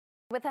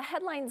With the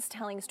headlines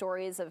telling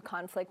stories of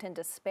conflict and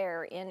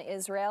despair in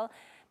Israel,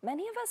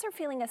 many of us are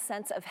feeling a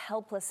sense of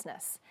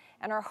helplessness,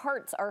 and our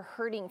hearts are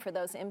hurting for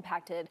those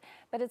impacted,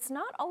 but it's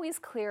not always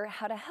clear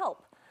how to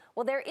help.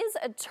 Well, there is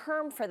a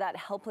term for that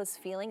helpless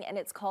feeling, and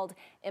it's called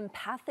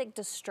empathic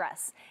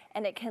distress,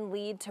 and it can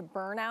lead to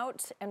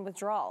burnout and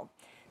withdrawal.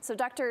 So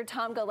Dr.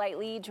 Tom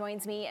Golightly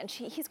joins me, and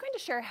he's going to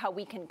share how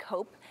we can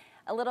cope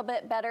a little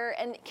bit better.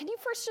 And can you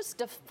first just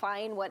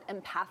define what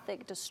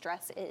empathic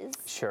distress is?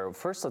 Sure.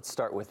 First, let's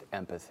start with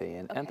empathy.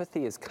 And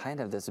empathy is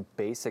kind of this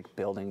basic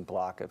building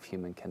block of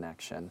human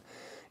connection.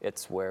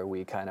 It's where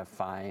we kind of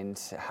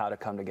find how to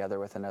come together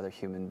with another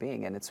human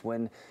being. And it's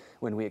when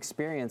we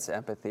experience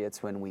empathy,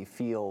 it's when we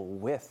feel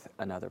with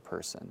another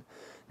person.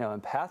 Now,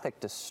 empathic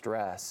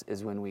distress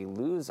is when we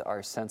lose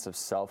our sense of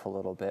self a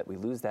little bit, we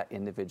lose that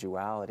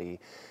individuality,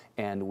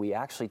 and we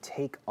actually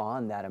take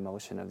on that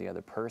emotion of the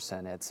other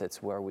person.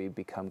 It's where we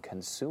become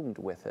consumed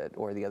with it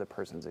or the other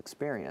person's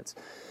experience.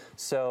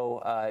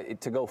 So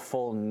to go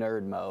full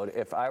nerd mode,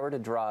 if I were to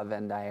draw a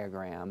Venn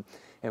diagram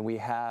and we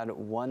had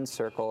one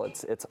circle,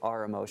 it's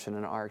our emotion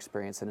and our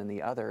experience, and in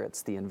the other,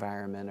 it's the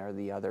environment or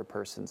the other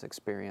person's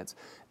experience.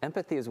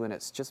 Empathy is when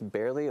it's just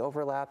barely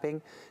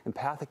overlapping.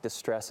 Empathic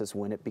distress is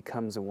when it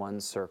becomes a one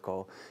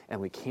circle and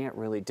we can't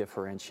really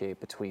differentiate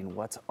between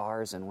what's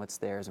ours and what's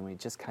theirs, and we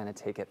just kind of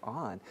take it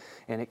on.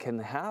 And it can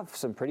have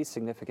some pretty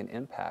significant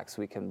impacts.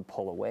 We can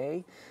pull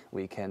away,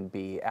 we can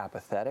be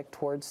apathetic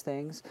towards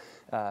things.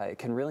 It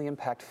can really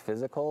impact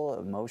physical,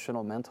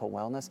 emotional, mental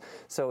wellness.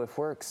 So if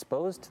we're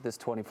exposed to this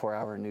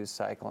 24-hour news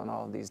cycle and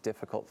all of these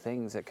difficult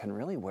things, it can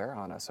really wear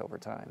on us over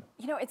time.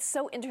 You know, it's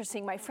so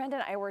interesting. My friend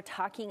and I were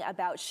talking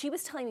about, she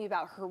was telling me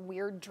about her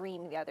weird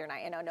dream the other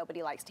night. I know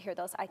nobody likes to hear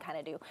those, I kind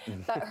of do.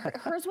 But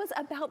hers was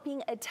about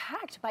being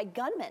attacked by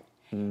gunmen.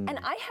 And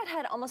I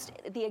had almost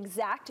the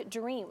exact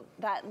dream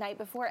that night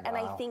before. And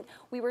I think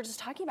we were just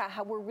talking about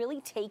how we're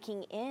really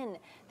taking in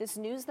this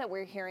news that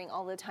we're hearing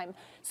all the time.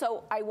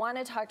 So I want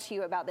to talk to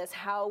you about this,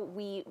 how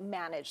we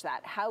manage that.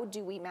 How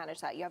do we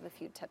manage that? You have a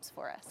few tips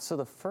for us. So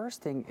the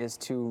first thing is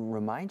to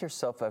remind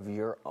yourself of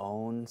your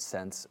own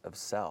sense of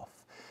self.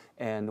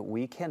 And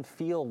we can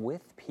feel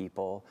with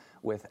people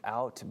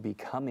without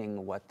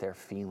becoming what they're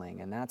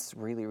feeling. And that's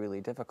really,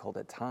 really difficult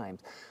at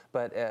times.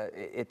 But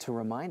to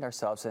remind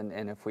ourselves,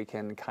 and if we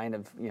can kind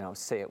of,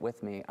 say it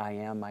with me, I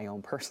am my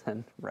own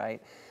person,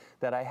 right?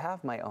 That I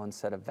have my own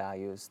set of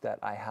values, that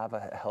I have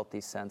a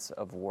healthy sense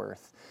of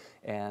worth,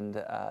 and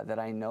that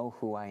I know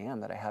who I am,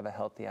 that I have a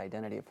healthy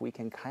identity. If we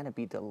can kind of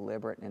be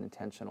deliberate and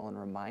intentional and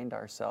remind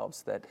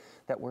ourselves that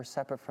we're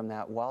separate from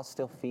that while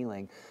still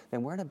feeling,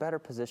 then we're in a better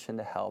position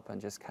to help and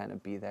just kind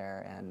of be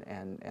there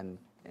and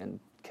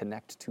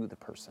connect to the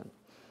person.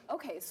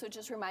 Okay, so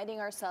just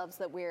reminding ourselves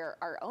that we're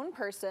our own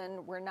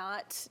person, we're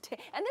not,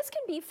 and this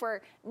can be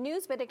for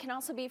news, but it can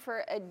also be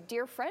for a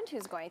dear friend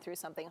who's going through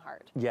something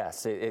hard.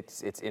 Yes,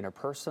 it's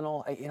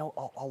interpersonal.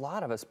 A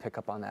lot of us pick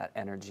up on that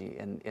energy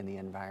in the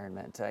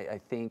environment. I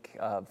think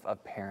of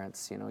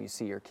parents, you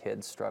see your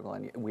kids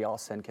struggling. We all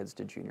send kids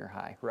to junior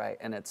high, right?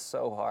 And it's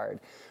so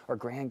hard. Or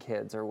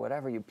grandkids or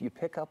whatever, you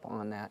pick up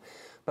on that.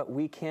 But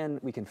we can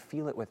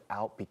feel it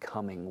without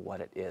becoming what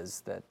it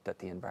is that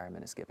the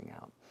environment is giving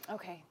out.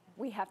 Okay.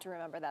 We have to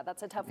remember that.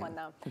 That's a tough one,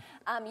 though.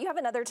 You have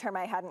another term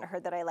I hadn't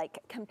heard that I like,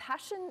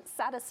 compassion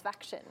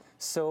satisfaction.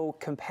 So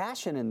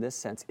compassion in this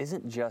sense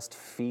isn't just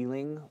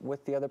feeling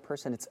with the other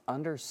person, it's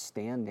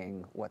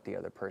understanding what the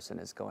other person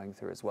is going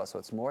through as well. So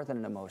it's more than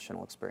an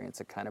emotional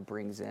experience. It kind of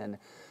brings in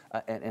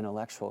an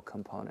intellectual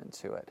component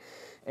to it.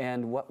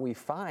 And what we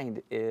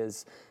find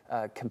is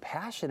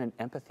compassion and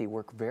empathy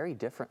work very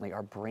differently.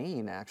 Our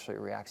brain actually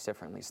reacts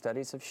differently.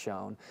 Studies have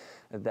shown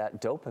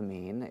that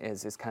dopamine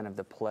is kind of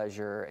the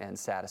pleasure and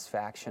satisfaction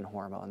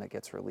hormone that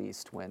gets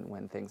released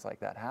when things like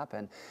that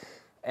happen.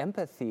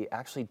 Empathy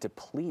actually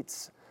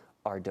depletes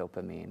our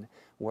dopamine,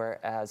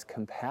 whereas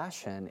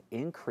compassion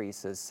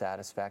increases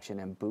satisfaction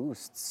and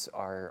boosts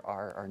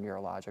our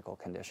neurological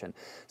condition.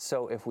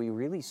 So if we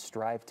really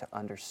strive to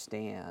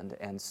understand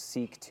and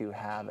seek to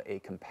have a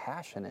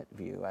compassionate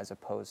view as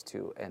opposed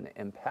to an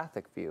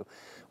empathic view,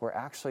 we're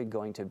actually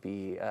going to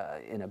be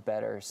in a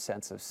better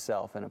sense of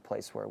self, in a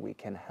place where we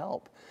can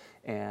help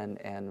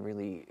and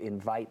really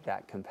invite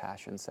that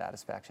compassion,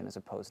 satisfaction, as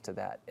opposed to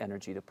that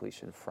energy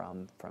depletion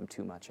from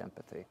too much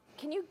empathy.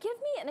 Can you give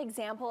me an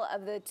example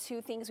of the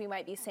two things we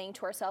might be saying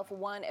to ourselves?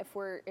 One, if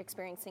we're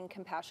experiencing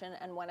compassion,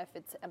 and one, if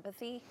it's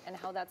empathy, and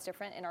how that's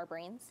different in our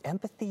brains?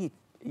 Empathy,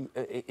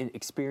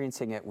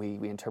 experiencing it, we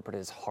interpret it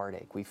as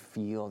heartache. We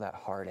feel that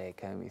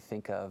heartache, and we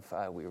think of,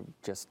 we were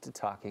just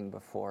talking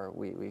before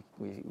we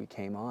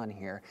came on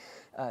here,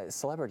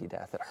 celebrity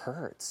death. It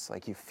hurts.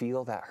 Like, you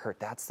feel that hurt.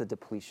 That's the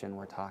depletion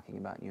we're talking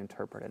about, and you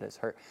interpret it as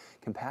hurt.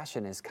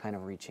 Compassion is kind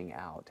of reaching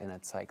out, and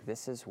it's like,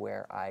 this is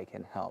where I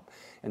can help.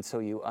 And so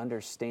you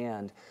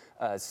understand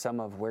some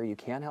of where you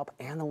can help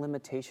and the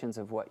limitations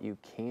of what you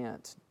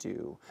can't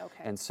do.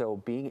 Okay. And so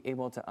being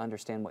able to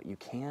understand what you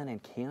can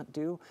and can't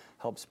do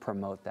helps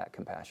promote promote that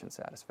compassion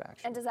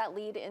satisfaction. And does that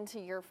lead into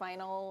your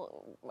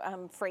final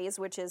phrase,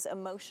 which is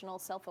emotional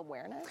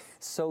self-awareness?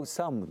 So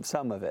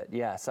some of it,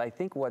 yes. I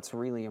think what's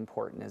really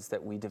important is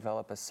that we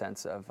develop a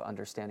sense of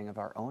understanding of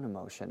our own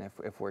emotion.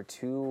 If we're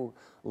too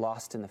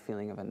lost in the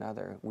feeling of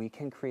another, we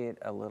can create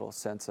a little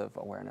sense of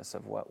awareness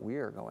of what we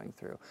are going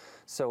through.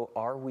 So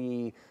are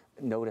we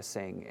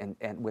noticing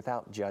and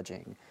without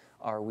judging?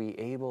 Are we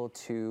able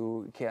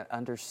to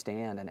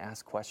understand and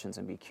ask questions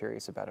and be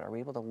curious about it? Are we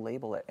able to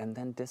label it and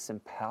then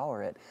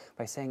disempower it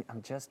by saying,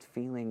 I'm just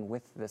feeling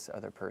with this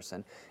other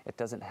person. It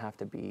doesn't have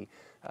to be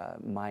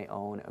my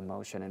own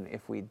emotion. And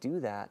if we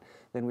do that,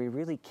 then we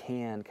really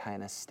can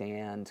kind of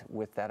stand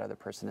with that other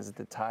person as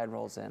the tide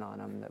rolls in on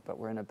them, but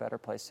we're in a better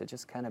place to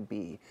just kind of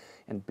be.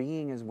 And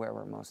being is where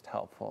we're most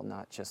helpful,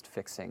 not just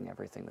fixing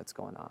everything that's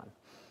going on.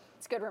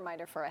 It's a good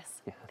reminder for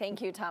us. Yeah.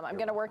 Thank you, Tom. I'm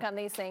going to work on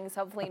these things.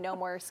 Hopefully no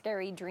more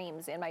scary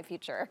dreams in my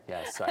future.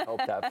 Yes, I hope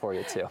that for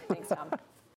you too. Thanks, Tom.